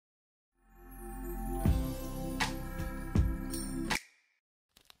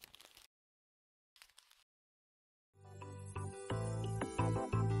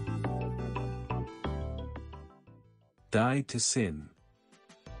died to sin.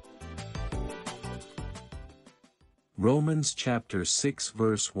 Romans chapter 6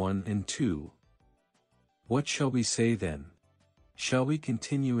 verse 1 and 2. What shall we say then? Shall we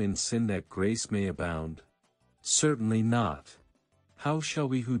continue in sin that grace may abound? Certainly not. How shall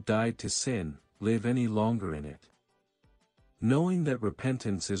we who died to sin, live any longer in it? Knowing that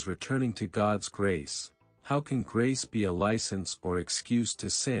repentance is returning to God's grace, how can grace be a license or excuse to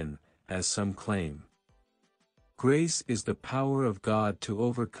sin, as some claim? Grace is the power of God to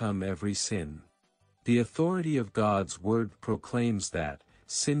overcome every sin. The authority of God's word proclaims that,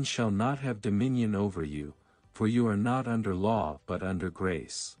 sin shall not have dominion over you, for you are not under law but under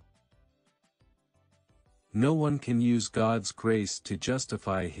grace. No one can use God's grace to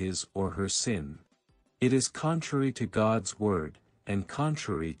justify his or her sin. It is contrary to God's word, and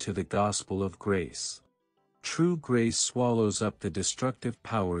contrary to the gospel of grace. True grace swallows up the destructive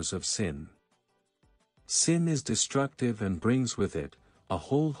powers of sin. Sin is destructive and brings with it a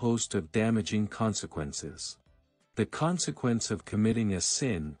whole host of damaging consequences. The consequence of committing a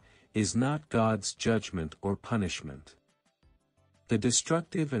sin is not God's judgment or punishment. The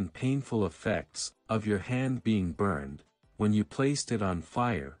destructive and painful effects of your hand being burned, when you placed it on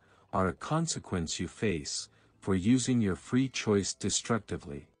fire, are a consequence you face for using your free choice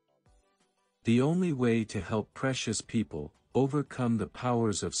destructively. The only way to help precious people overcome the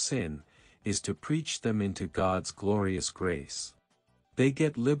powers of sin is to preach them into God's glorious grace. They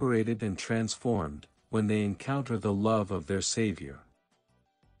get liberated and transformed when they encounter the love of their Savior.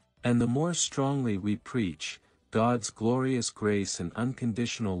 And the more strongly we preach God's glorious grace and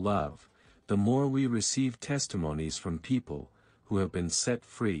unconditional love, the more we receive testimonies from people who have been set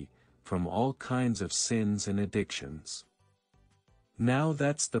free from all kinds of sins and addictions. Now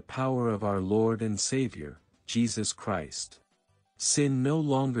that's the power of our Lord and Savior, Jesus Christ. Sin no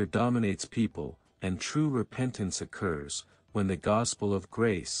longer dominates people, and true repentance occurs when the gospel of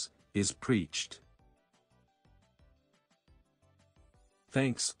grace is preached.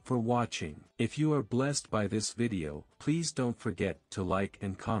 Thanks for watching. If you are blessed by this video, please don't forget to like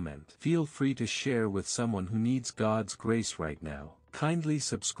and comment. Feel free to share with someone who needs God's grace right now. Kindly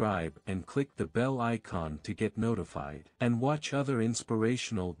subscribe and click the bell icon to get notified, and watch other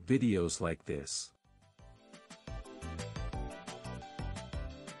inspirational videos like this.